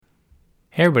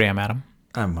Hey everybody, I'm Adam.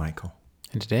 I'm Michael.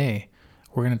 And today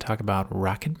we're going to talk about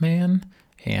Rocketman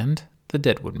and the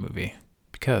Deadwood movie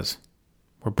because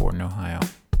we're born in Ohio.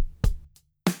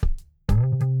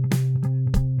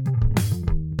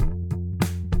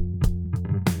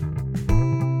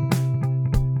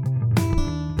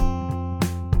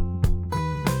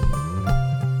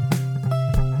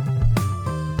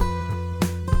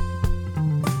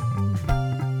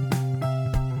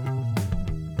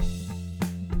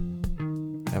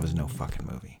 That was no fucking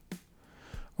movie.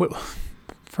 Well,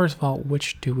 first of all,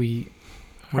 which are we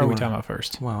talking about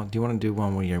first? Well, do you want to do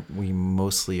one where we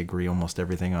mostly agree almost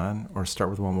everything on, or start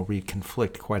with one where we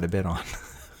conflict quite a bit on?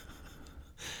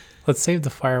 Let's save the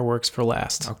fireworks for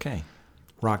last. Okay.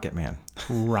 Rocketman.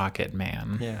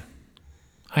 Rocketman. Yeah.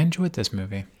 I enjoyed this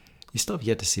movie. You still have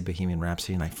yet to see Bohemian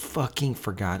Rhapsody, and I fucking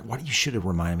forgot. Why you should have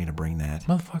reminded me to bring that.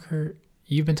 Motherfucker,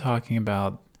 you've been talking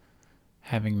about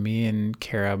having me and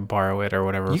Kara borrow it or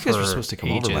whatever. You guys were for supposed to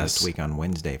come ages. over last week on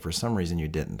Wednesday. For some reason, you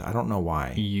didn't. I don't know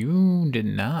why. You did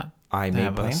not. I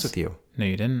made plans with you. No,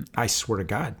 you didn't. I swear to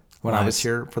God. When I was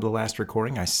here for the last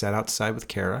recording, I sat outside with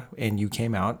Kara, and you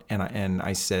came out, and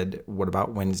I said, "What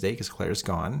about Wednesday? Because Claire's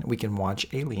gone. We can watch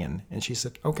Alien." And she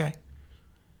said, "Okay."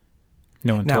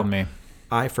 No one told me.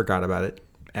 I forgot about it.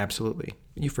 Absolutely.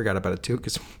 You forgot about it too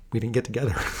because we didn't get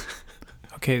together.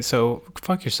 Okay, so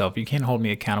fuck yourself. You can't hold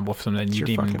me accountable for something you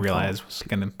didn't even realize was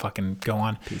going to fucking go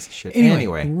on. Piece of shit.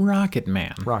 Anyway,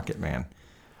 Rocketman. Rocketman.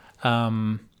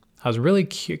 I was really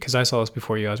curious because I saw this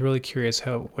before you. I was really curious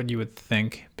what you would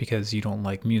think because you don't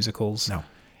like musicals. No.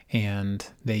 And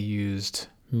they used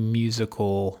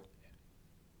musical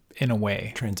in a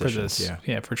way Transitions, for this. yeah.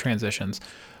 Yeah, for transitions.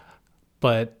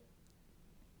 But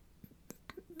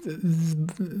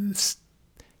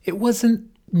it wasn't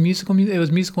musical. It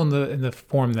was musical in the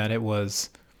form that it was,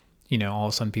 all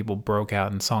of a sudden people broke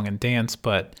out and song and dance,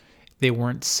 but they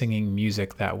weren't singing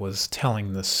music that was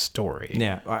telling the story.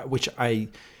 Yeah, which I'm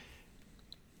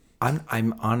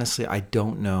honestly, I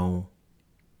don't know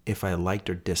if I liked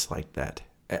or disliked that.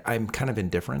 I'm kind of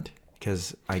indifferent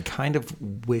because I kind of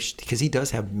wished, because he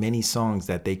does have many songs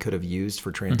that they could have used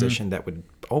for transition that would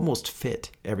almost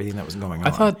fit everything that was going on.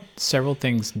 I thought several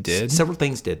things did. Several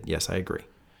things did. Yes, I agree.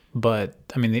 But,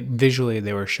 I mean, visually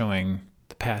they were showing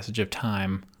the passage of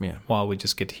time while we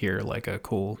just get to hear like a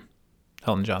cool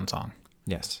Elton John song.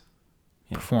 Yes.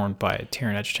 Yeah. Performed by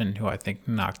Taron Egerton, who I think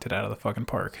knocked it out of the fucking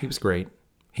park. He was great.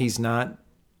 He's not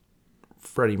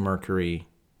Freddie Mercury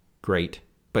great,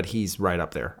 but he's right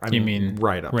up there. I mean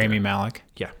right up Rami there. Malek?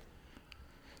 Yeah.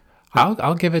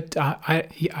 I'll give it. I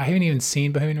haven't even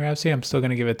seen Bohemian Rhapsody. I'm still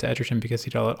going to give it to Egerton because he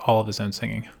did all of his own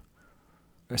singing.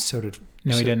 So did.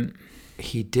 No, he didn't.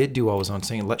 He did do all his own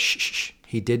singing.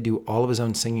 He did do all of his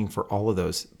own singing for all of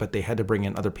those, but they had to bring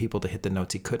in other people to hit the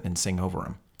notes he couldn't and sing over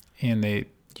him. And they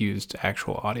used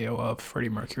actual audio of Freddie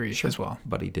Mercury as well.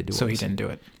 But he did do. So he didn't do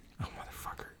it. Oh,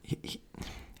 motherfucker! He,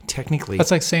 technically,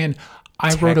 that's like saying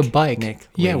I rode a bike.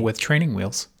 Yeah, with training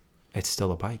wheels. It's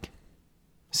still a bike.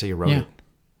 So you rode it.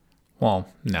 Well,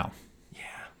 no. Yeah.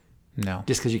 No.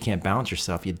 Just because you can't balance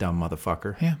yourself, you dumb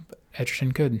motherfucker. Yeah, but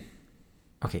Egerton could.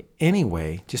 Okay,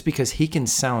 anyway, just because he can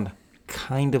sound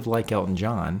kind of like Elton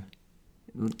John,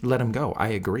 let him go. I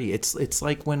agree. It's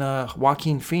like when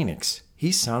Joaquin Phoenix,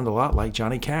 he sounded a lot like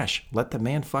Johnny Cash. Let the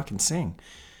man fucking sing.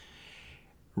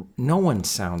 No one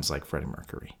sounds like Freddie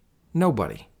Mercury.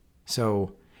 Nobody.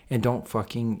 So, and don't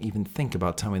fucking even think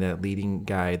about telling me that leading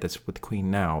guy that's with Queen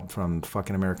now from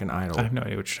fucking American Idol. I have no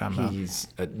idea what you're talking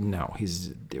about. No,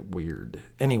 he's weird.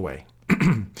 Anyway,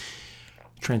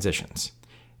 transitions.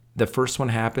 The first one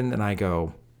happened, and I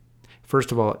go.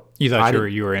 First of all, you thought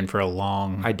you were in for the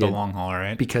long haul,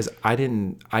 right? Because I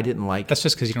didn't like. That's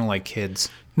just because you don't like kids.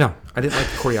 No, I didn't like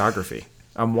the choreography.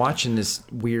 I'm watching this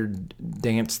weird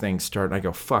dance thing start, and I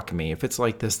go, "Fuck me! If it's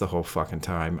like this the whole fucking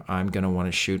time, I'm gonna want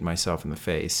to shoot myself in the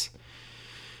face."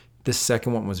 This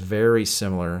second one was very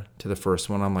similar to the first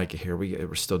one. I'm like,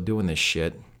 we're still doing this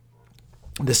shit.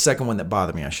 The second one that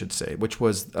bothered me, I should say, which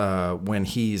was when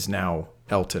he's now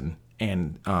Elton.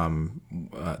 And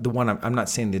the one I'm not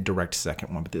saying the direct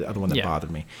second one, but the other one that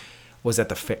bothered me was at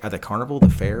the carnival, the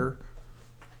fair.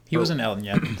 He wasn't Elton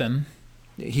yet then.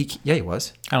 He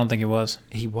was. I don't think he was.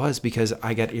 He was, because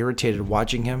I got irritated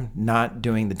watching him not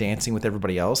doing the dancing with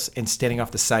everybody else and standing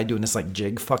off the side doing this like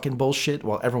jig fucking bullshit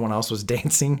while everyone else was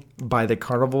dancing by the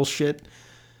carnival shit.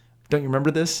 Don't you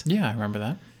remember this? Yeah, I remember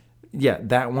that. Yeah,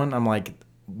 that one. I'm like,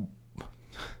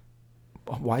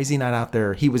 why is he not out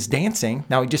there? He was dancing.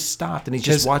 Now he just stopped and he's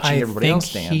just watching everybody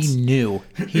else dance. He knew.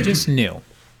 He just knew.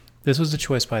 This was a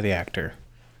choice by the actor.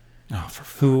 Oh, for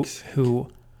fuck's sake. Who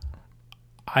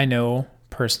I know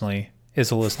personally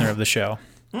is a listener of the show.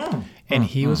 And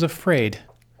he was afraid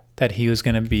that he was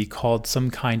going to be called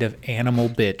some kind of animal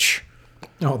bitch.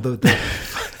 Oh, the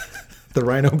the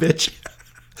rhino bitch.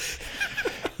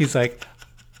 He's like,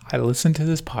 I listened to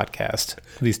this podcast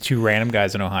with these two random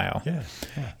guys in Ohio. Yeah.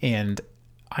 And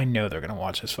I know they're going to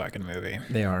watch this fucking movie.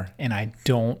 They are. And I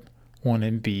don't want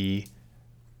to be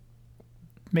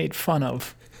made fun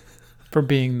of for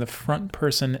being the front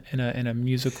person in a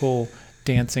musical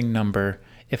dancing number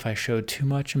if I show too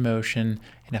much emotion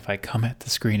and if I come at the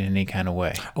screen in any kind of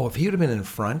way. Oh, if he would have been in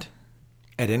front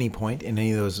at any point in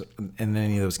any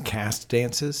of those cast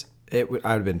dances, I would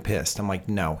have been pissed. I'm like,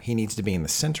 no, he needs to be in the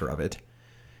center of it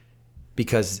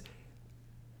because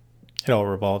it all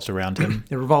revolves around him.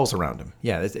 It revolves around him.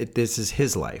 Yeah, this is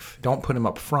his life. Don't put him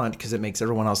up front because it makes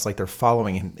everyone else like they're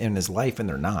following him in his life, and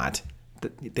they're not.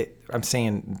 I'm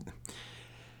saying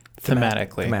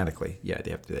thematically, yeah,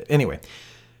 they have to. Anyway,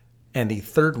 and the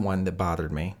third one that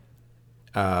bothered me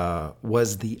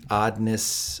was the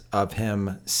oddness of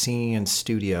him singing in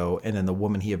studio, and then the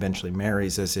woman he eventually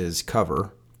marries as his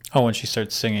cover. Oh, when she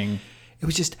starts singing. It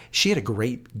was just, she had a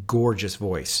great, gorgeous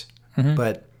voice,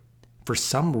 but for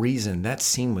some reason, that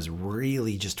scene was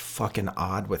really just fucking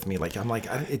odd with me. Like,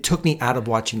 it took me out of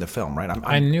watching the film, right?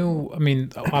 I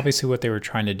mean, obviously what they were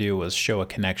trying to do was show a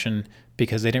connection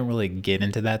because they didn't really get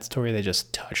into that story. They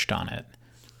just touched on it.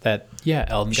 That, yeah,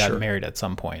 Elton got married at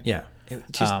some point. Yeah.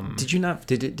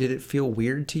 Did it feel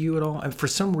weird to you at all? For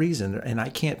some reason, and I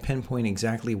can't pinpoint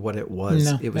exactly what it was.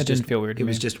 No, it was didn't feel weird to me. It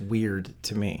was just weird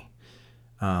to me.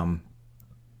 Other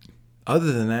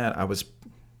than that, I was...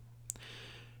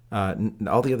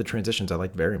 all the other transitions I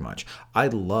liked very much. I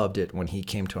loved it when he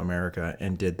came to America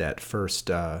and did that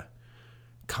first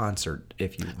concert. I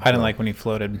didn't like when he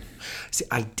floated. See,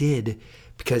 I did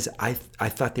because I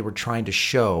thought they were trying to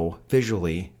show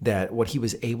visually that what he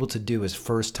was able to do his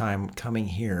first time coming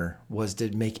here was to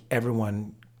make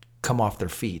everyone come off their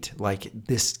feet. Like,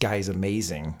 this guy's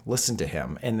amazing. Listen to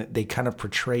him. And they kind of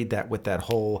portrayed that with that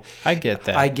whole... I get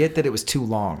that. I get that it was too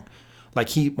long.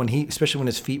 Like, especially when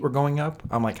his feet were going up,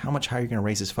 I'm like, how much higher are you going to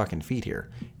raise his fucking feet here?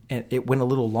 And it went a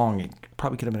little long. It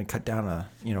probably could have been cut down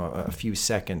a few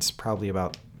seconds, probably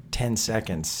about 10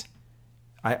 seconds.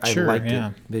 I liked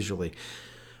it visually.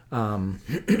 So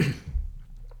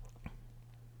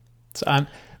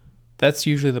that's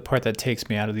usually the part that takes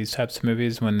me out of these types of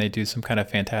movies when they do some kind of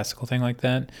fantastical thing like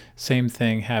that. Same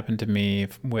thing happened to me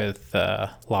with La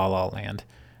La Land.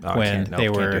 When they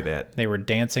were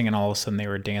dancing and all of a sudden they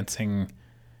were dancing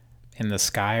in the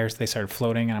sky or they started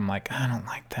floating and I'm like, I don't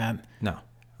like that. No.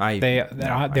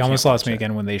 They almost lost me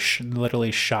again when they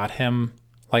literally shot him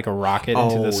like a rocket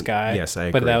into the sky. Yes, I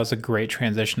agree. But that was a great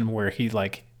transition where he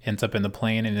like ends up in the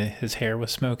plane and his hair was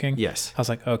smoking. Yes. I was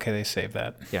like, okay, they saved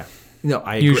that. Yeah. No,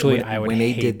 I usually agree. I would when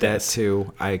they hate did this. that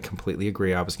too. I completely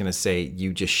agree. I was going to say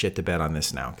you just shit the bed on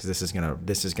this now because this is gonna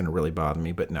really bother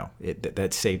me. But no,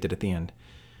 that saved it at the end.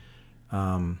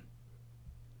 I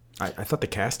thought the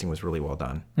casting was really well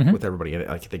done with everybody in it.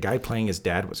 Like, the guy playing his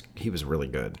dad was really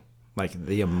good. Like,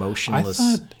 the emotionless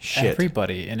I thought shit.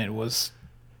 Everybody in it was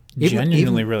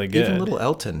genuinely really good. Even little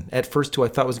Elton, at first, who I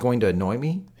thought was going to annoy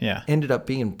me, yeah, ended up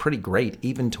being pretty great.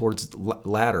 Even towards the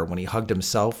latter, when he hugged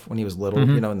himself when he was little,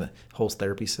 in the whole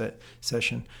therapy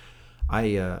session.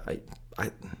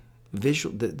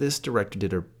 This director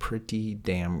did a pretty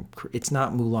damn... It's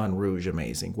not Moulin Rouge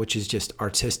amazing, which is just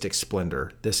artistic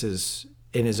splendor. This is,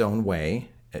 in his own way,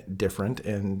 different,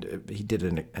 and he did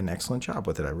an excellent job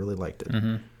with it. I really liked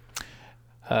it.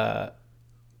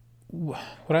 What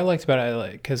I liked about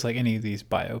it, because like any of these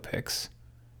biopics,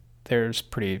 they're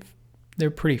pretty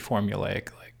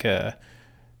formulaic. Like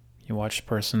you watch a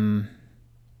person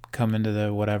come into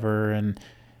the whatever and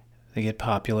they get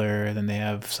popular, and then they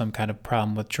have some kind of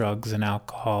problem with drugs and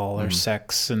alcohol or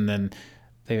sex, and then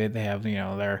they have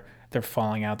they're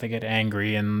falling out, they get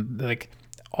angry, and like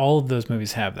all of those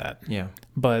movies have that. Yeah.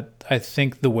 But I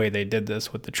think the way they did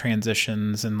this with the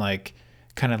transitions and like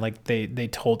kind of like they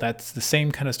told that's the same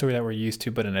kind of story that we're used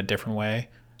to, but in a different way.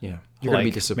 Yeah. You're gonna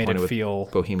be disappointed with feel...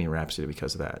 Bohemian Rhapsody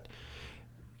because of that.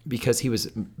 Because he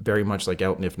was very much like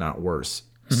Elton, if not worse,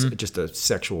 just a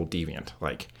sexual deviant.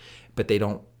 Like, but they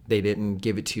didn't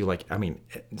give it to you. Like, I mean,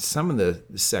 some of the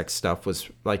sex stuff was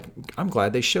like, I'm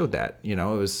glad they showed that, it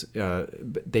was,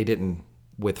 but they didn't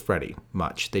with Freddie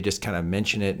much. They just kind of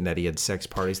mention it and that he had sex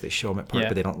parties. They show him at parties,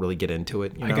 but they don't really get into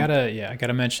it. I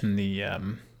gotta mention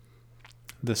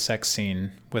the sex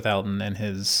scene with Elton and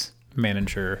his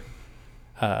manager,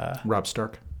 Rob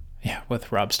Stark. Yeah.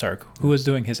 With Rob Stark, who was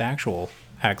doing his actual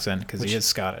accent because he is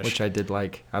Scottish, which I did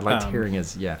like. I liked hearing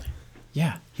his. Yeah.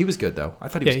 Yeah. He was good though. I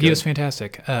thought he was good. He was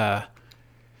fantastic.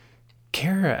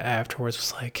 Kara afterwards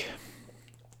was like,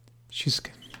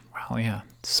 wow, yeah,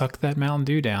 suck that Mountain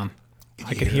Dew down.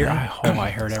 I could hear. I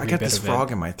heard every I got bit this of frog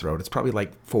it. in my throat. It's probably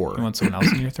like 4. You want someone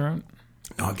else in your throat?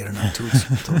 No, I'll get another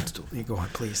toadstool. You go on,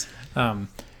 please.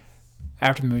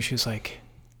 After the movie, she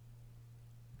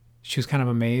was kind of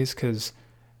amazed because,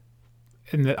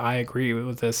 and that I agree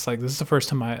with this. Like, this is the first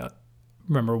time I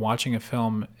remember watching a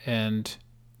film and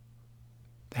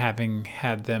having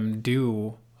had them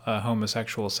do a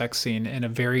homosexual sex scene in a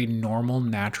very normal,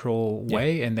 natural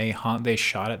way, and they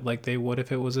shot it like they would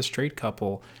if it was a straight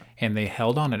couple, and they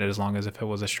held on it as long as if it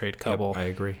was a straight couple. Yep, I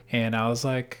agree. And I was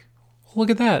like, look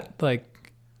at that. Like,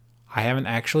 I haven't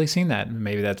actually seen that.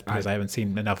 Maybe that's because I haven't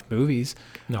seen enough movies.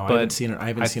 No, I haven't seen it. I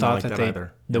haven't seen it like that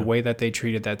either. The way that they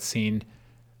treated that scene,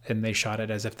 and they shot it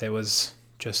as if they was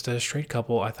just a straight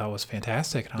couple, I thought was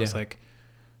fantastic. And I was like,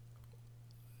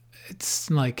 it's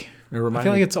like, I feel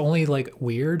like it's only like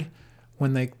weird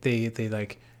when they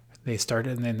start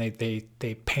it and then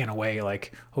they pan away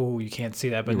like, oh, you can't see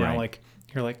that. But now like,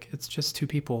 you're like, it's just two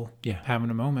people having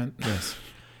a moment. Yes.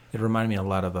 It reminded me a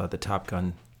lot of the Top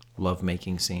Gun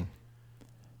lovemaking scene.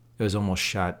 It was almost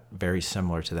shot very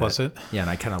similar to that. Was it? Yeah, and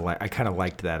I kind of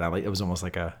liked that. It was almost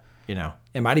like a,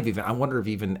 it might have even, I wonder if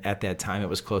even at that time it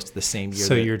was close to the same year.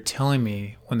 So you're telling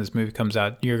me when this movie comes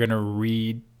out, you're going to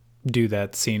redo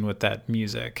that scene with that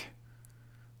music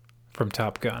from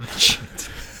Top Gun.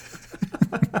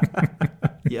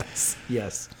 Yes.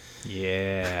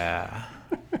 Yeah.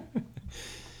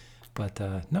 But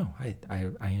no,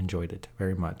 I enjoyed it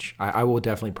very much. I will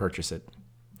definitely purchase it.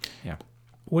 Yeah.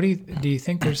 What do you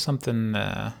think there's something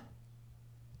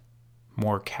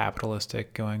more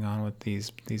capitalistic going on with these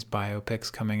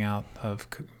biopics coming out of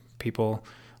people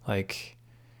like?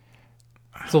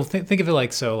 So think of it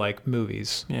like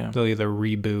movies. Yeah. They'll either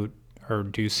reboot or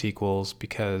do sequels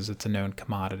because it's a known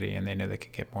commodity and they know they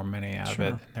can get more money out of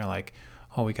it. And they're like,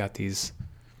 oh, we got these.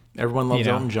 Everyone loves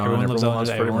Elton John. Everyone loves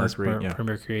Freddie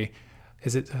Mercury.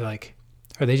 Is it like,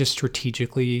 are they just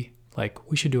strategically like,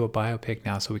 we should do a biopic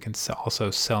now so we can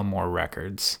also sell more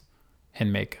records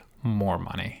and make more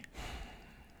money?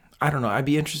 I don't know. I'd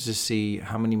be interested to see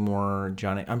how many more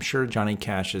I'm sure Johnny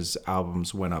Cash's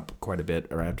albums went up quite a bit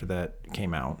or after that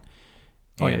came out.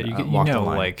 Oh, yeah.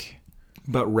 Like.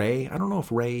 But Ray, I don't know if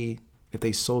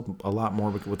they sold a lot more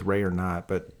with Ray or not,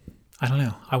 but. I don't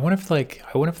know. I wonder if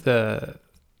the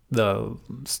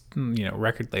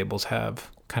record labels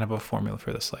have kind of a formula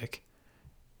for this. Like,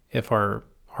 if our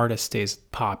artist stays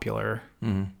popular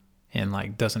and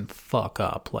like doesn't fuck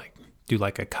up, like do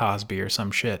like a Cosby or some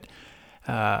shit,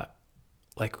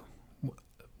 like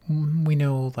we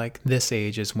know like this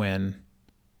age is when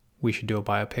we should do a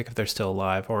biopic if they're still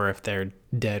alive, or if they're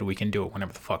dead, we can do it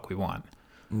whenever the fuck we want.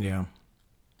 Yeah.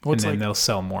 Well, and then they'll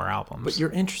sell more albums. But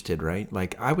you're interested, right?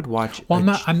 Like I would watch. Well,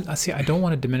 I don't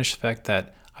want to diminish the fact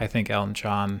that I think Elton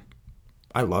John.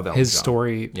 I love Elton John. His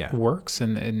story works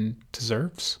and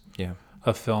deserves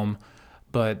a film,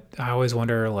 but I always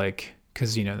wonder, like,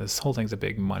 because this whole thing's a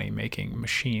big money making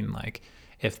machine. Like,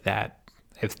 if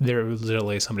there was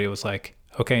literally somebody was like,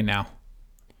 okay, now.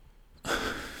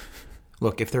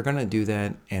 Look, if they're gonna do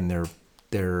that and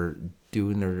they're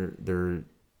doing their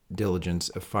diligence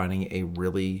of finding a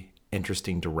really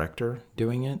interesting director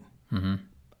doing it,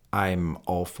 I'm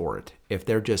all for it. If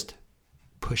they're just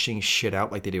pushing shit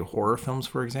out like they do horror films,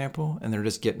 for example, and they're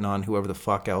just getting on whoever the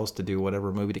fuck else to do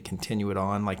whatever movie to continue it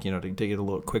on, like, to get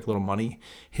a quick little money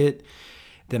hit,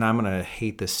 then I'm going to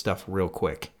hate this stuff real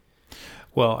quick.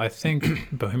 Well, I think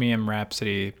Bohemian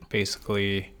Rhapsody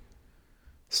basically,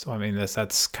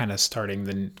 that's kind of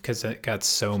starting because it got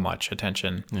so much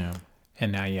attention. Yeah.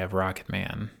 And now you have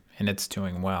Rocketman, and it's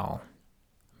doing well.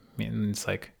 I mean, it's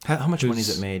like, how much money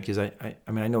is it made? Because I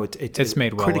know it's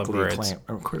made well over its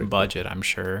budget, I'm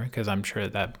sure, because I'm sure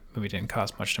that movie didn't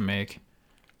cost much to make.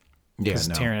 Yeah, because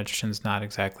Taron Egerton's not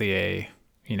exactly a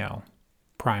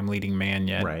prime leading man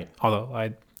yet. Right.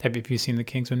 Although have you seen the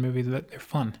Kingsman movies? They're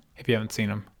fun. If you haven't seen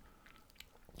them,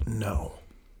 no,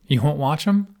 you won't watch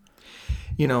them.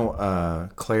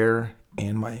 Claire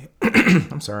and my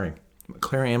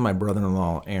Claire and my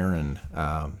brother-in-law Aaron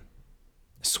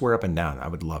swear up and down I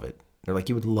would love it. They're like,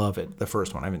 you would love it. The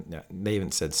first one. They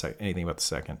haven't said anything about the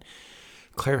second.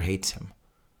 Claire hates him,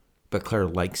 but Claire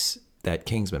likes that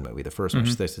Kingsman movie, the first one.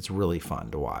 She says it's really fun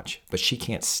to watch, but she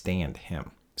can't stand him.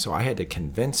 So I had to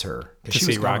convince her to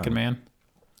see Rocketman,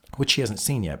 which she hasn't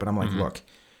seen yet. But I'm like, look,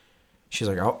 she's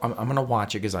like, I'm going to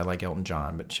watch it because I like Elton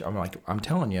John. But I'm like, I'm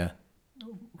telling you,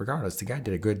 regardless, the guy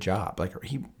did a good job. Like,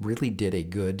 he really did a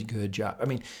good job. I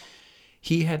mean,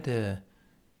 he had to.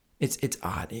 It's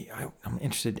odd. I'm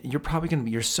interested. You're probably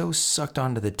you're so sucked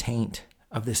onto the taint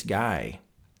of this guy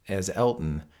as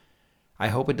Elton, I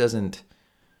hope it doesn't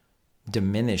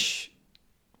diminish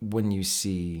when you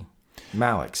see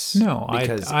Malik's. No,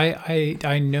 because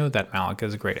I know that Malik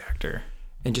is a great actor.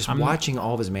 and just watching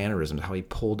all of his mannerisms, how he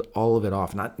pulled all of it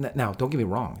off. Now, don't get me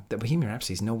wrong, the Bohemian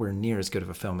Rhapsody is nowhere near as good of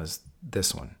a film as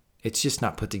this one. It's just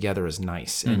not put together as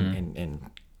nice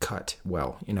and cut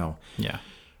well, you know. Yeah.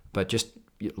 But just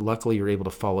luckily you're able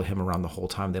to follow him around the whole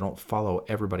time. They don't follow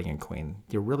everybody in Queen.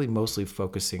 You're really mostly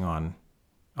focusing on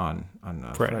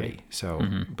Freddie. So,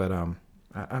 but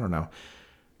I don't know.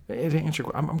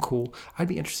 I'm cool. I'd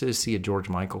be interested to see a George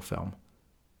Michael film,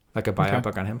 like a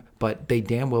biopic on him. But they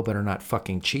damn well better not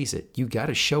fucking cheese it. You got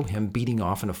to show him beating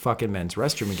off in a fucking men's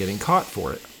restroom and getting caught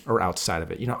for it, or outside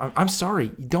of it. You know, I'm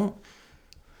sorry. Don't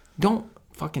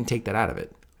fucking take that out of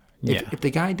it. If the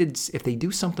guy if they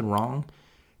do something wrong,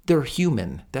 they're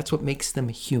human. That's what makes them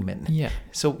human. Yeah.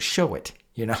 So show it,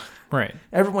 you know? Right.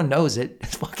 Everyone knows it.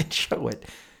 Just fucking show it.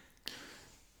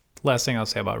 Last thing I'll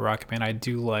say about Rocketman, I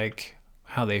do like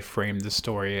how they framed the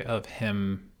story of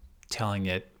him telling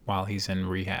it while he's in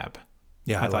rehab.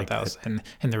 Yeah, I thought that was, and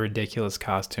the ridiculous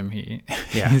costume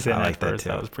he's in I like at first. that too.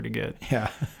 That was pretty good.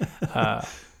 Yeah. But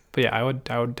yeah, I would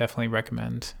definitely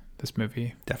recommend this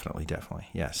movie. Definitely.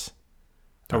 Yes.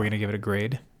 Are we gonna give it a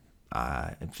grade?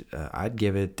 I'd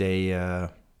give it a.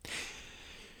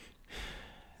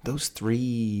 Those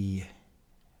three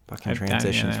fucking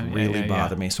transitions really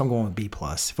bother me, so I'm going with B+.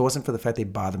 If it wasn't for the fact they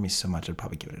bother me so much, I'd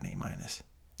probably give it an A-.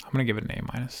 I'm gonna give it an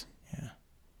A-. Yeah.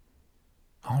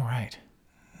 All right.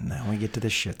 Now we get to the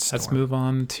shit storm. Let's move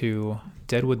on to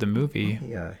Deadwood the movie.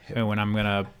 Yeah. And when I'm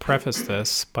gonna preface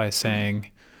this by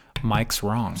saying, Mike's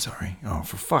wrong. Sorry. Oh,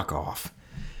 for fuck off.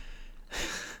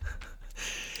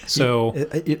 So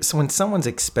when someone's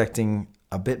expecting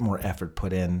a bit more effort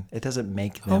put in, it doesn't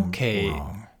make them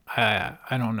wrong. I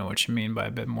don't know what you mean by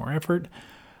a bit more effort.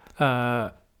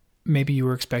 Maybe you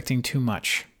were expecting too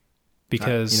much,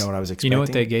 because you know what I was expecting? You know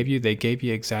what they gave you? They gave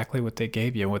you exactly what they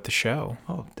gave you with the show.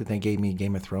 Oh, did they give me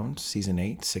Game of Thrones season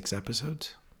 8, 6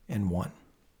 episodes in one?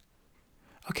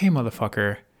 Okay,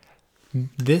 motherfucker.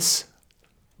 This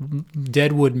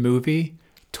Deadwood movie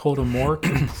told a more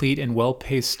complete and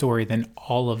well-paced story than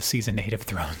all of season 8 of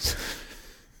Thrones.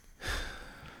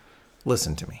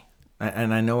 Listen to me.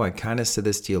 And I know I kind of said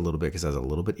this to you a little bit because I was a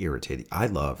little bit irritated. I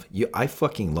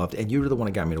fucking loved, and you were the one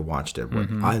that got me to watch Deadwood.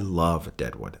 Mm-hmm. I love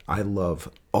Deadwood. I love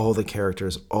all the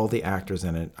characters, all the actors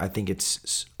in it. I think it's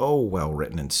so well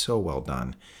written and so well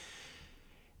done.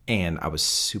 And I was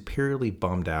superiorly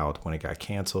bummed out when it got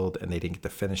canceled and they didn't get to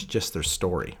finish just their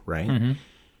story, right? Mm-hmm.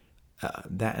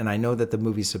 And I know that the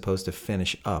movie's supposed to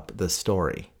finish up the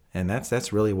story. And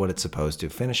that's really what it's supposed to,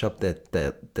 finish up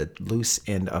that loose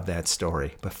end of that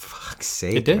story. But fuck's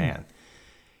sake, man,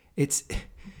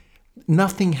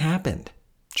 nothing happened.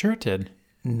 Sure, it did.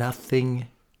 Nothing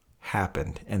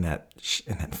happened in that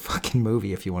fucking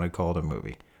movie, if you want to call it a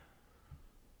movie.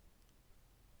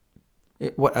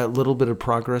 What a little bit of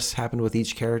progress happened with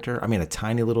each character. I mean, a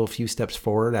tiny little few steps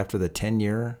forward after the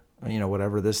 10-year,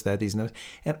 whatever this, that, these, and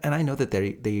and I know that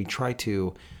they try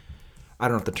to. I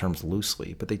don't know if the term's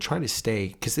loosely, but they try to stay,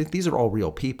 because these are all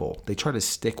real people. They try to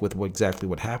stick with exactly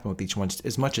what happened with each one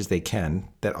as much as they can.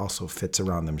 That also fits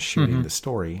around them shooting the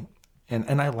story.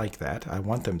 And I like that. I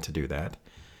want them to do that.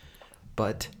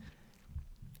 But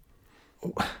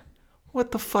what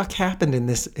the fuck happened in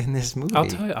this movie?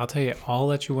 I'll tell you all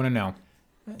that you want to know.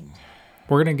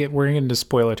 We're gonna get into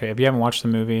spoiler territory. If you haven't watched the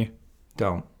movie,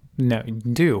 don't. No,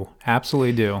 do.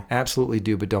 Absolutely do. Absolutely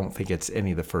do, but don't think it's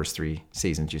any of the first 3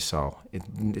 seasons you saw.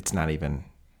 It's not even...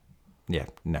 Yeah,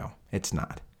 no, it's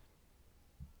not.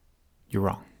 You're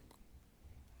wrong.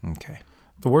 Okay.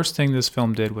 The worst thing this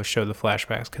film did was show the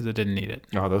flashbacks because it didn't need it.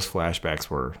 Oh, those flashbacks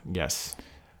were... Yes.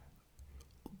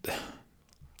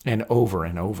 And over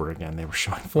again, they were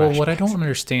showing flashbacks. Well, what I don't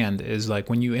understand is, like,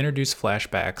 when you introduce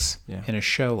flashbacks in a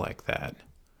show like that,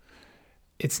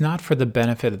 it's not for the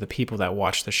benefit of the people that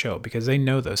watch the show because they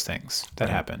know those things that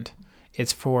happened.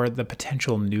 It's for the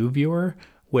potential new viewer,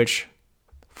 which,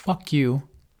 fuck you.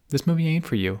 This movie ain't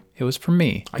for you. It was for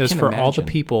me. It was for all the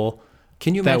people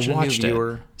Can you that imagine watched a new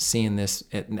viewer seeing this,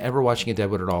 and ever watching a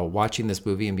Deadwood at all, watching this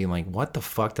movie and being like, what the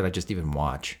fuck did I just even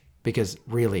watch? Because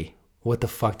really, what the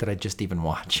fuck did I just even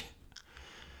watch?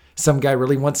 Some guy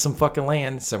really wants some fucking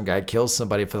land. Some guy kills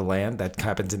somebody for the land. That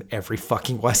happens in every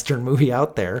fucking Western movie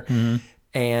out there. Mm-hmm.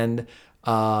 And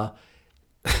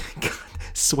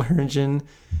Swearingen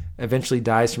eventually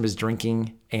dies from his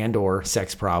drinking and or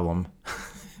sex problem.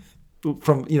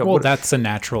 That's the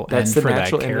natural end for that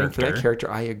character. Ending for that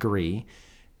character. I agree.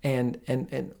 And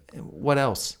what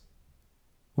else?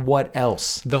 What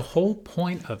else? The whole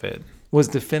point of it was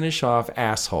to finish off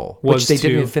asshole, Was which they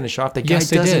didn't to- even finish off. The guy Yes,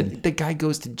 they doesn't. did. The guy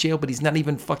goes to jail, but he's not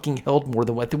even fucking held more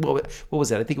than what was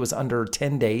that? I think it was under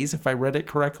 10 days, if I read it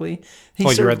correctly. He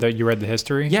Oh, served, you read the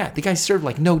history? Yeah, the guy served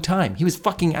like no time. He was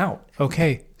fucking out.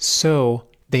 Okay, so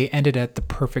they ended at the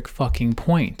perfect fucking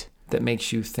point. That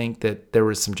makes you think that there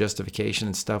was some justification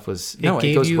and stuff was... No,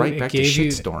 it goes right back to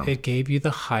shitstorm. It gave you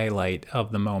the highlight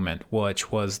of the moment, which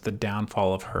was the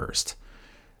downfall of Hearst.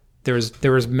 There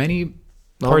was many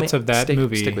parts of that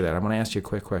movie. Stick with that. I'm going to ask you a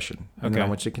quick question. And then I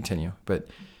want you to continue. But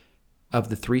of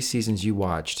the 3 seasons you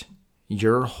watched,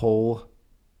 your whole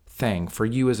thing, for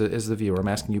you as the viewer, I'm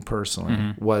asking you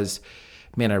personally, was,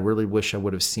 man, I really wish I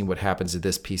would have seen what happens to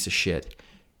this piece of shit.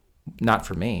 Not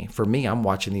for me. For me, I'm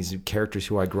watching these characters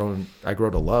who I grow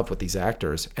to love with these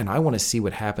actors, and I want to see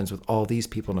what happens with all these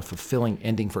people and a fulfilling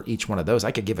ending for each one of those. I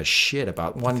could give a shit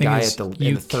about one guy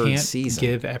in the third season.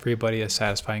 You can't give everybody a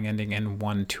satisfying ending in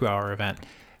one 2-hour event.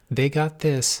 They got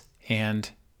this, and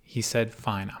he said,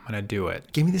 fine, I'm going to do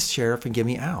it. Give me the sheriff and give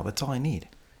me Al. That's all I need.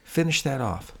 Finish that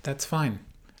off. That's fine.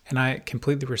 And I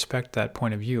completely respect that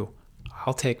point of view.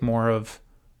 I'll take more of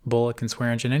Bullock and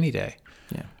Swearingen any day.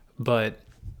 Yeah. But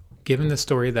given the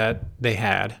story that they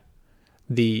had,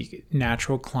 the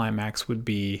natural climax would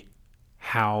be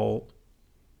how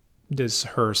does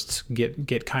Hearst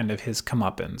get kind of his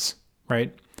comeuppance,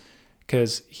 right?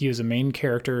 Because he was a main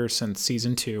character since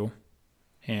season 2,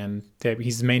 and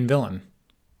he's the main villain.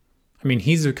 I mean,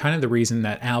 he's kind of the reason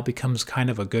that Al becomes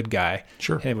kind of a good guy.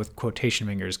 Sure. And with quotation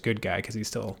fingers, good guy, because he's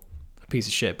still a piece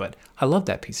of shit. But I love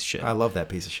that piece of shit. I love that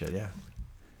piece of shit, yeah.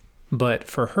 But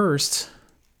for Hearst...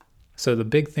 So the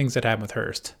big things that happened with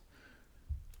Hearst,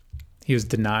 he was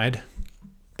denied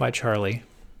by Charlie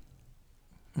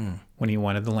when he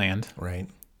wanted the land. Right.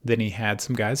 Then he had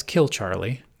some guys kill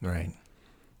Charlie. Right.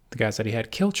 The guys that he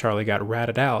had kill Charlie got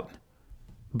ratted out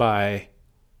by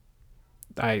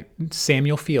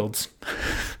Samuel Fields.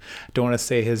 Don't want to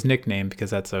say his nickname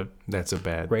because that's a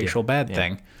bad racial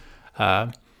thing.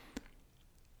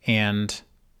 And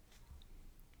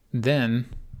then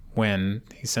when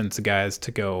he sends the guys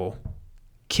to go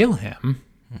kill him,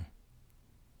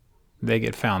 they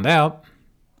get found out.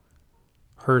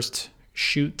 Hearst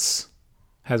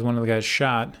has one of the guys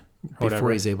shot.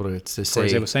 Before he's able to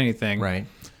say anything. Right.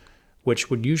 Which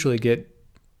would usually get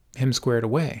him squared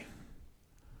away.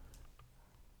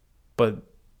 But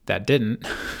that didn't.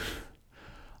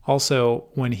 Also,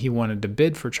 when he wanted to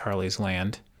bid for Charlie's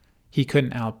land, he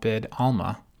couldn't outbid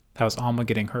Alma. That was Alma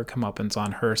getting her comeuppance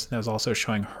on Hearst. That was also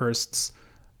showing Hearst's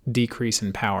decrease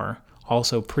in power.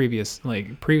 Also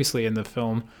previously in the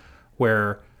film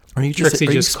where Trixie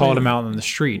just called him out on the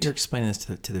street. You're explaining this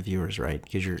to the viewers, right?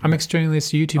 Because I'm explaining this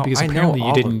to you too because apparently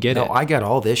you didn't get it. No, I got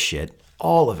all this shit.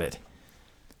 All of it.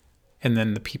 And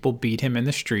then the people beat him in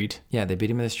the street. Yeah, they beat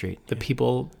him in the street. The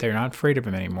people, they're not afraid of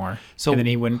him anymore. So, and then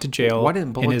he went to jail. Why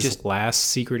didn't Bullock and his last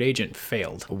secret agent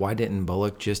failed? Why didn't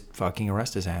Bullock just fucking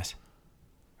arrest his ass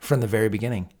from the very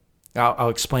beginning? I'll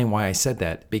explain why I said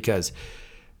that. Because...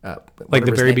 like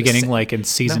the very beginning, like in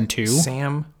season 2?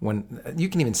 Sam, when... You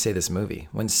can even say this movie.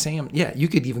 When Sam... Yeah, you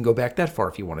could even go back that far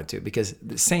if you wanted to. Because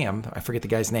Sam, I forget the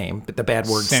guy's name, but the bad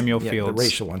word... Samuel Fields. The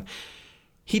racial one.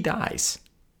 He dies.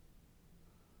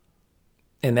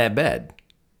 In that bed.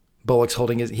 Bullock's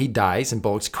holding his... He dies, and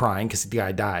Bullock's crying because the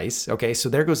guy dies. Okay, so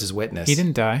there goes his witness. He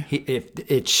didn't die.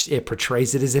 It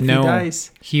portrays it as if he dies.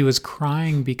 He was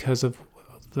crying because of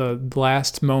the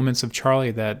last moments of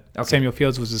Charlie that Samuel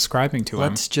Fields was describing to him.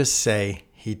 Let's just say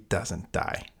he doesn't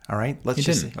die. All right? He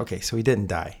didn't. Okay, so he didn't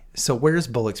die. So where's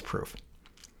Bullock's proof?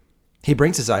 He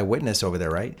brings his eyewitness over there,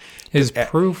 right? His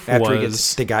proof after he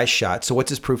gets the guy shot. So what's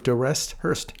his proof to arrest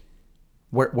Hearst?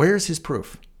 Where's his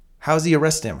proof? How's he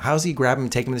arrest him? How's he grab him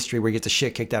and take him to the street where he gets the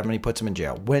shit kicked out of him and he puts him in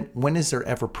jail? When is there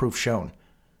ever proof shown?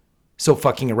 So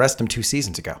fucking arrest him 2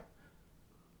 seasons ago.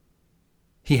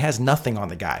 He has nothing on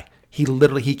the guy. He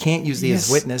can't use his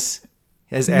witness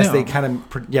as they kind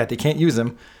of, they can't use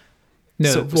him.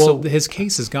 No, so his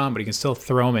case is gone, but he can still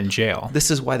throw him in jail.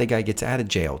 This is why the guy gets out of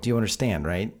jail. Do you understand,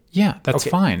 right? Yeah, that's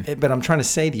fine. But I'm trying to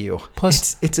say to you,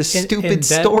 plus it's a stupid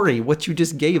story, what you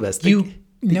just gave us.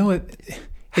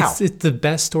 It's the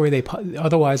best story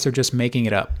otherwise they're just making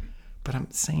it up. But I'm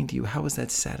saying to you, how is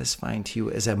that satisfying to you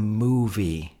as a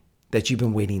movie that you've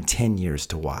been waiting 10 years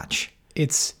to watch?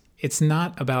 It's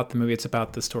not about the movie, it's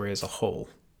about the story as a whole.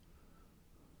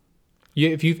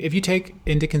 If you take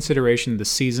into consideration the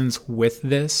seasons with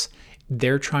this,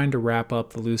 they're trying to wrap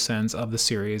up the loose ends of the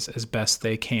series as best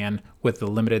they can with the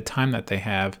limited time that they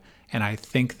have, and I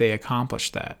think they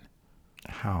accomplished that.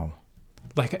 How?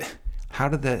 How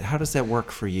does that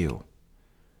work for you?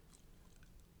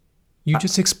 You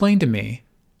just explained to me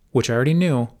which I already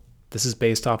knew. This is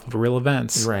based off of real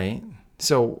events. Right.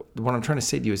 So what I'm trying to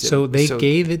say to you is...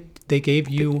 They gave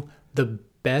you the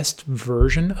best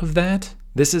version of that.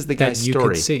 This is the guy's you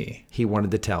story could see. he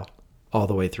wanted to tell all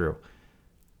the way through.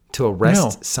 To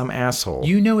arrest some asshole.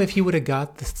 You know, if he would have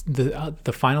got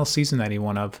the final season that he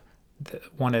wanted,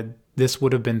 this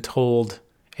would have been told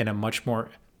in a much more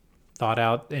thought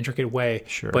out, intricate way.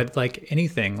 Sure. But like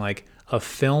anything, like a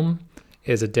film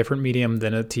is a different medium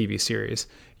than a TV series.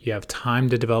 You have time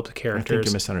to develop the characters. I think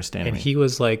you're misunderstanding me. And he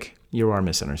was like... You are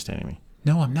misunderstanding me.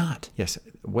 No, I'm not. Yes.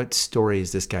 What story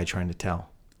is this guy trying to tell?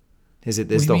 Is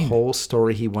the whole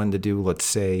story he wanted to do? Let's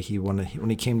say when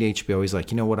he came to HBO, he's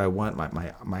like, you know what I want?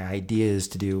 My idea is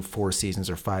to do 4 seasons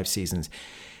or 5 seasons.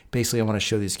 Basically, I want to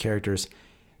show these characters,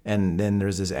 and then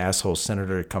there's this asshole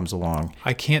senator that comes along.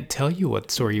 I can't tell you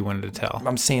what story you wanted to tell.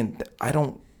 I'm saying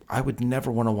I would never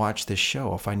want to watch this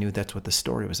show if I knew that's what the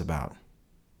story was about.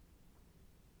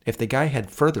 If the guy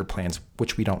had further plans,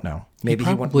 which we don't know, maybe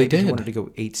he wanted to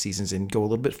go 8 seasons and go a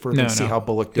little bit further and see how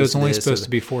Bullock does. It was only supposed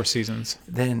to be 4 seasons.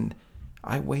 Then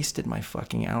I wasted my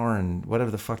fucking hour and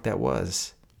whatever the fuck that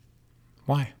was.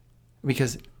 Why?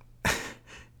 Because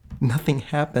nothing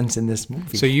happens in this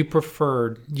movie. So you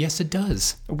preferred... Yes, it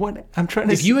does. What I'm trying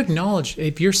to...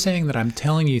 If you're saying that I'm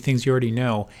telling you things you already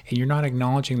know, and you're not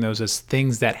acknowledging those as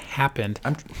things that happened,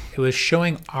 it was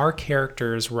showing our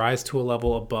characters rise to a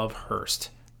level above Hearst.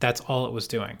 That's all it was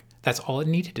doing. That's all it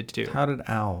needed to do. How did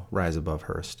Al rise above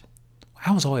Hearst?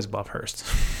 Al was always above Hearst.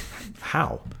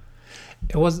 How?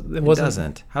 It wasn't. He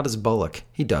doesn't. How does Bullock?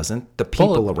 He doesn't. The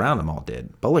people around him all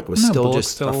did. Bullock was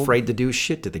afraid to do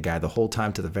shit to the guy the whole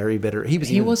time, to the very bitter.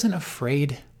 He wasn't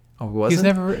afraid. Oh, he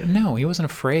wasn't? He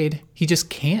wasn't afraid. He just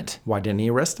can't. Why didn't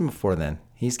he arrest him before then?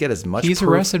 He's got as much He's proof.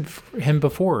 arrested him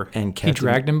before. And he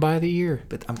dragged him by the ear.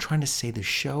 But I'm trying to say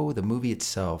the movie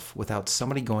itself, without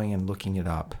somebody going and looking it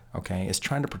up, okay, is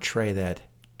trying to portray that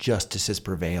justice has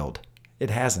prevailed.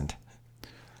 It hasn't.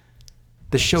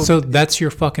 The show. So that's your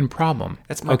fucking problem.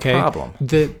 That's my problem.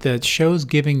 The show's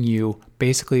giving you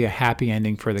basically a happy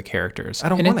ending for the characters. I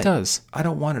don't want it. It does. I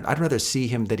don't want it. I'd rather see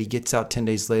him that he gets out 10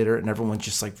 days later and everyone's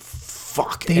just like,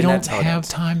 fuck. They don't have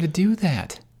time to do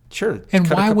that. Sure. And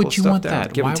why would you want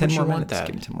that? Give him 10 more minutes. minutes.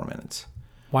 Give him 10 more minutes.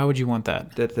 Why would you want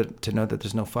that? To know that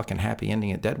there's no fucking happy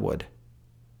ending at Deadwood.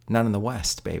 None in the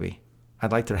West, baby.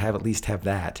 I'd like to at least have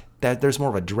that. There's more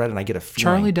of a dread, and I get a feeling.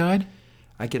 Charlie died?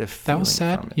 I get a feeling. That was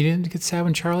sad? From it. You didn't get sad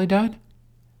when Charlie died?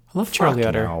 I love Charlie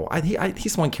Utter. No.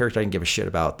 He's one character I didn't give a shit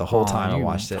about the whole time I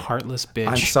watched it. Heartless bitch.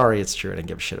 I'm sorry, it's true. I didn't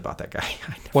give a shit about that guy.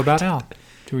 What about Al?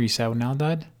 Were you sad when Al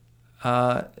died?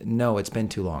 No, it's been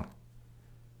too long.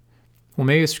 Well,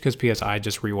 maybe it's because I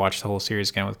just rewatched the whole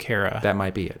series again with Kara. That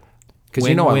might be it. Because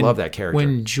I love that character.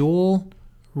 When Joel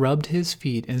rubbed his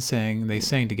feet and they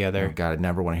sang together. Oh God, I'd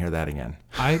never want to hear that again.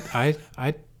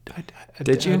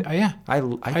 Did you? Yeah.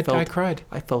 I cried.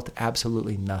 I felt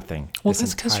absolutely nothing. Well,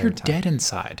 that's because you're dead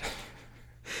inside.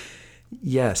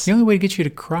 Yes. The only way to get you to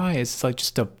cry is like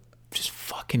just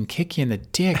fucking kick you in the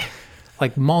dick.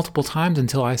 Like multiple times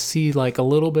until I see like a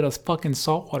little bit of fucking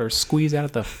salt water squeeze out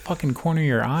of the fucking corner of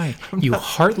your eye. You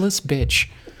heartless bitch.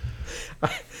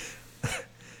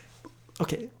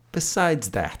 Okay,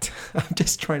 besides that, I'm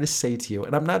just trying to say to you,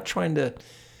 and I'm not trying to...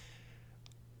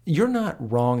 You're not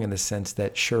wrong in the sense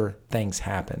that, sure, things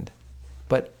happened.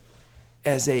 But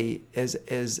as a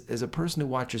person who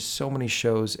watches so many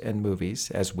shows and movies,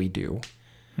 as we do,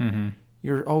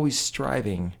 you're always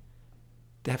striving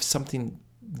to have something...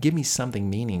 Give me something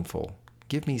meaningful.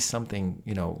 Give me something,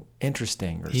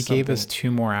 interesting. He gave us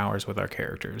 2 more hours with our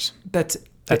characters. That's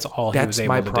all he was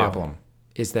able to do. That's my problem,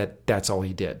 is that's all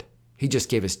he did. He just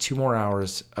gave us 2 more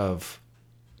hours of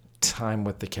time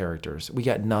with the characters. We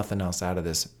got nothing else out of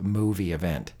this movie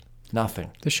event.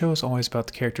 Nothing. The show is always about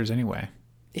the characters anyway.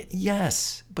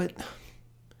 Yes, but...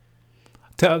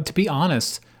 To be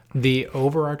honest, the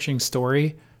overarching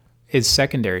story is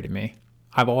secondary to me.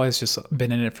 I've always just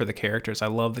been in it for the characters. I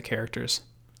love the characters.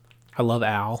 I love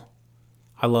Al.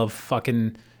 I love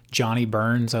fucking Johnny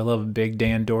Burns. I love Big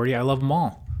Dan Doherty. I love them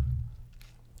all.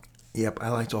 Yep, I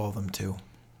liked all of them too.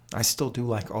 I still do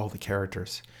like all the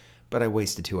characters, but I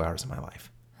wasted 2 hours of my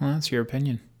life. Well, that's your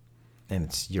opinion. And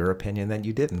it's your opinion that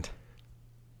you didn't.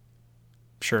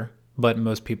 Sure, but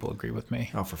most people agree with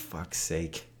me. Oh, for fuck's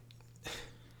sake.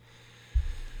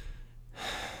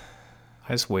 I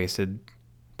just wasted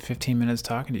 15 minutes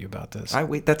talking to you about this.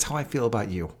 That's how I feel about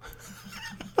you.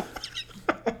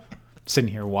 Sitting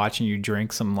here watching you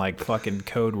drink some like fucking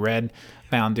Code Red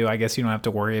Mountain Dew. I guess you don't have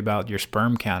to worry about your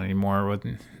sperm count anymore with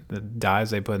the dyes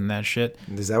they put in that shit.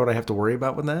 Is that what I have to worry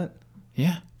about with that?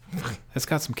 Yeah. It's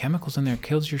got some chemicals in there.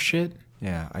 Kills your shit.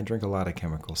 Yeah, I drink a lot of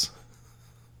chemicals.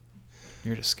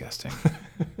 You're disgusting.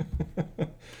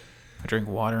 I drink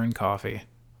water and coffee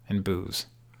and booze.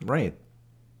 Right.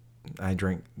 I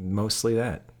drink mostly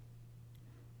that.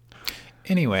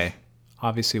 Anyway,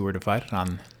 obviously we're divided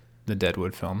on the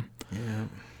Deadwood film.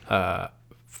 Yeah.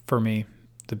 For me,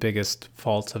 the biggest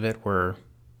faults of it were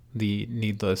the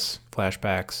needless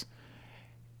flashbacks.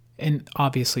 And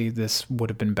obviously this would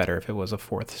have been better if it was a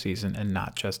 4th season and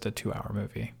not just a 2-hour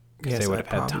movie. Because they would have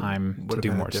had time to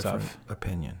do more stuff.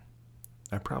 Opinion.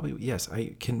 I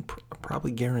can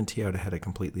probably guarantee I would have had a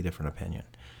completely different opinion.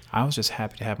 I was just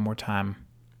happy to have more time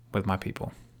with my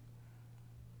people.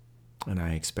 And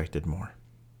I expected more.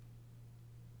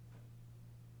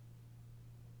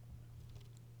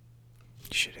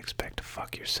 You should expect to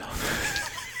fuck yourself.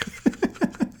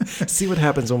 See what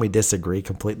happens when we disagree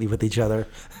completely with each other?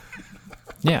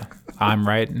 Yeah, I'm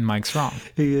right and Mike's wrong.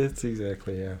 It's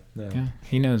exactly, yeah. Yeah,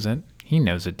 he knows it. He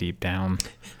knows it deep down.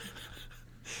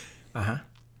 Uh-huh.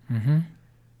 Mm-hmm.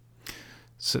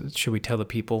 So should we tell the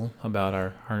people about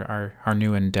our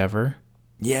new endeavor?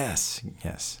 Yes.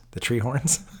 The tree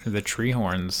horns. The tree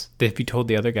horns. Have you told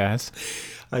the other guys?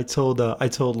 I told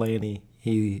Laney.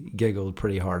 He giggled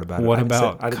pretty hard about it. What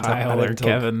about Kyle or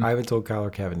Kevin? I haven't told Kyle or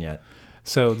Kevin yet.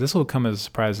 So this will come as a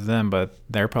surprise to them, but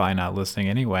they're probably not listening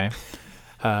anyway.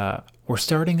 We're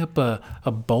starting up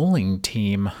a bowling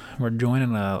team. We're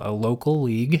joining a local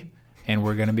league, and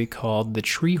we're going to be called the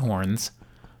Tree Horns.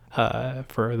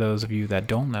 For those of you that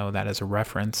don't know, that is a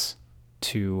reference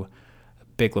to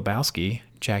Big Lebowski,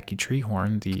 Jackie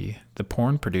Treehorn, the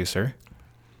porn producer,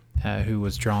 who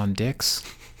was drawing dicks.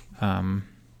 I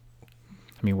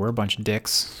mean, we're a bunch of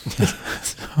dicks.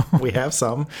 So, we have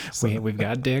some. We've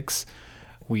got dicks.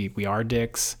 We are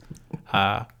dicks.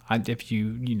 If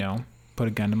you put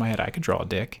a gun to my head, I could draw a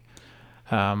dick.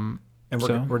 And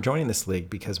we're joining this league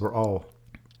because we're all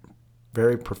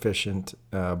very proficient,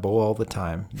 bowl all the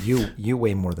time. You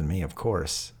weigh more than me, of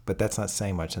course, but that's not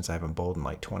saying much since I haven't bowled in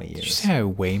like 20 years. Did you say I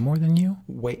weigh more than you?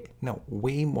 Way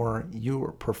more. You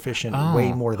are proficient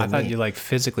way more than me. I thought you like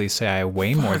physically say I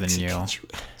weigh more than you.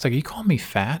 It's like, you call me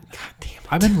fat? God damn it.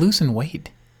 I've been losing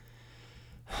weight.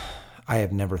 I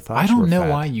have never thought I you were don't know fat.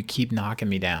 why you keep knocking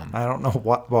me down. I don't know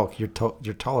what. Well, you're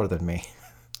taller than me.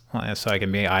 Well, so I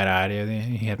can be eye to eye to you.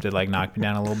 You have to like knock me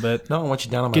down a little bit. No, I want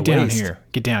you down on my waist.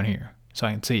 Get down here so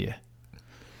I can see you.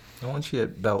 I want you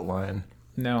at belt line.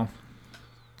 No,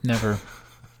 never.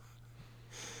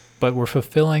 But we're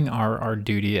fulfilling our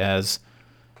duty as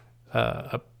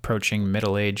approaching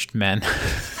middle-aged men.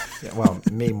 Yeah, well,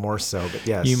 me more so, but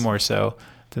yes. You more so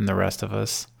than the rest of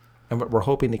us. And we're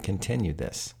hoping to continue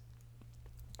this.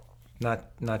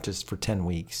 Not just for 10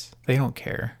 weeks. They don't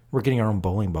care. We're getting our own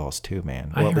bowling balls too,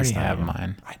 man. I already have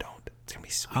mine. I don't. It's going to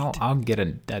be sweet. I'll get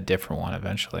a different one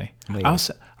eventually.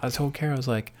 I told Kara, I was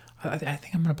like, I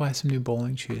think I'm going to buy some new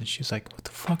bowling shoes. And she's like, what the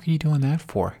fuck are you doing that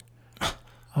for?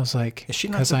 I was like,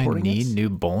 because I need new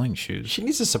bowling shoes. She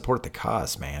needs to support the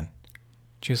cause, man.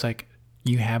 She was like,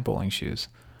 you have bowling shoes.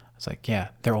 I was like, yeah,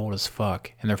 they're old as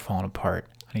fuck and they're falling apart.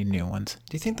 I need new ones.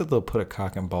 Do you think that they'll put a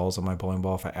cock and balls on my bowling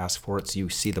ball if I ask for it so you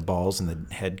see the balls and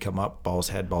the head come up? Balls,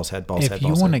 head, balls, head, balls, head, balls,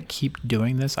 head. If you want to keep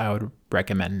doing this, I would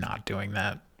recommend not doing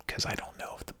that because I don't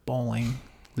know if the bowling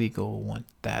league will want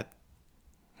that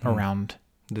around.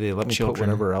 Do they let me put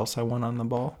whatever else I want on the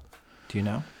ball? Do you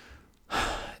know?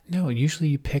 No, usually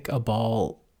you pick a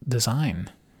ball design.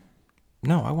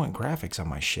 No, I want graphics on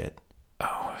my shit.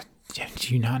 Oh,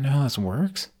 do you not know how this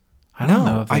works? I don't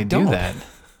know if they do that.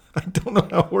 I don't know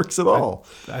how it works at all.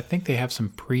 I think they have some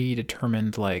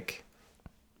predetermined like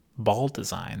ball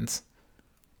designs.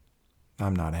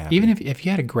 I'm not happy. Even if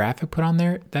you had a graphic put on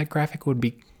there, that graphic would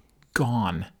be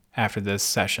gone after this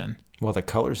session. Well, the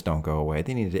colors don't go away.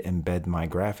 They need to embed my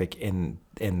graphic in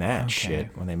that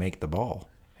shit when they make the ball.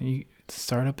 And you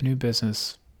start up a new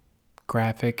business,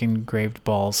 graphic engraved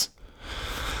balls.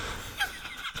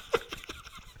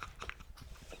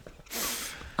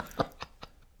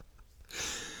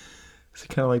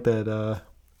 Kind of like that.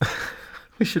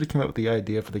 We should have come up with the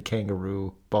idea for the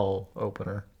kangaroo ball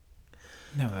opener.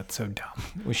 No, that's so dumb.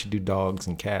 We should do dogs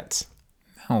and cats.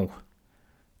 No.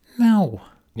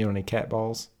 You know any cat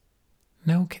balls?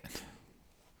 No.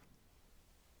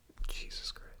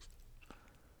 Jesus Christ.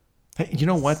 Hey, you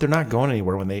know what? They're not going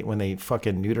anywhere when they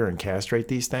fucking neuter and castrate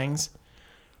these things.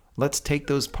 Let's take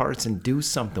those parts and do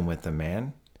something with them,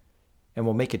 man. And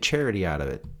we'll make a charity out of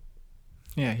it.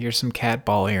 Yeah, here's some cat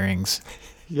ball earrings.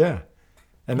 Yeah.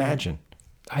 Imagine.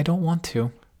 I don't want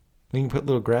to. We can put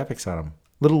little graphics on them.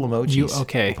 Little emojis.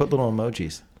 Okay. We'll put little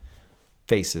emojis.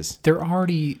 Faces. They're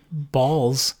already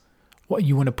balls. What,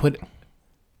 you want to put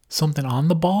Something on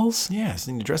the balls? Yes,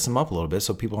 and you dress them up a little bit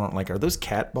so people aren't like, are those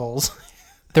cat balls?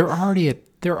 They're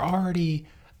already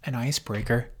an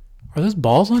icebreaker. Are those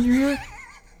balls on your ear?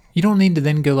 You don't need to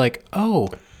then go like, oh,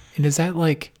 and is that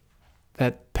like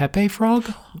that Pepe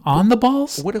frog on the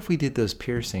balls? What if we did those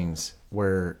piercings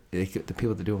where the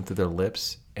people that do them through their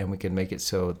lips, and we could make it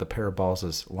so the pair of balls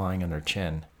is lying on their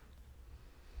chin?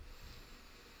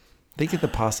 Think of the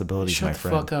possibilities, Shut my the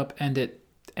friend. fuck up. End it.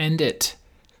 End it.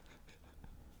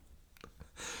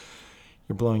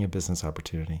 You're blowing a business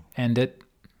opportunity. End it.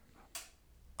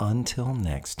 Until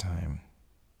next time.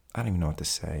 I don't even know what to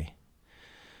say.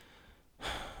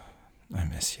 I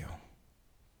miss you.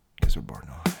 Because we're born in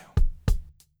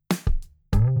Ohio.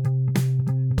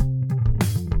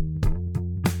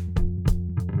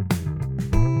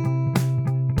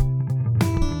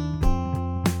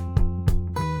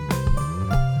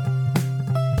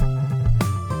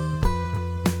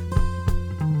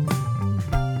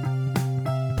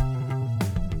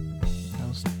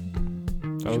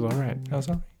 That was all right. That was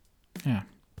all right. Yeah.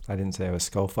 I didn't say I was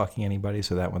skull fucking anybody,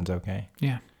 so that one's okay.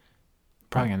 Yeah.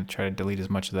 Probably going to try to delete as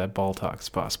much of that ball talk as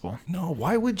possible. No,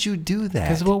 why would you do that?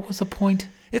 Because what was the point?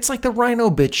 It's like the rhino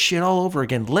bitch shit all over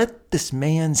again. Let this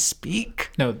man speak.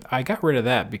 No, I got rid of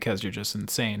that because you're just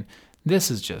insane.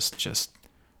 This is just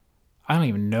I don't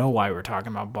even know why we're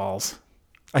talking about balls.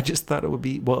 I just thought it would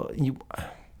be, well,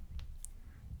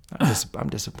 I'm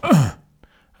disappointed.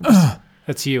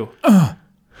 That's you.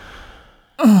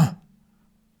 I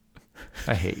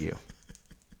hate you.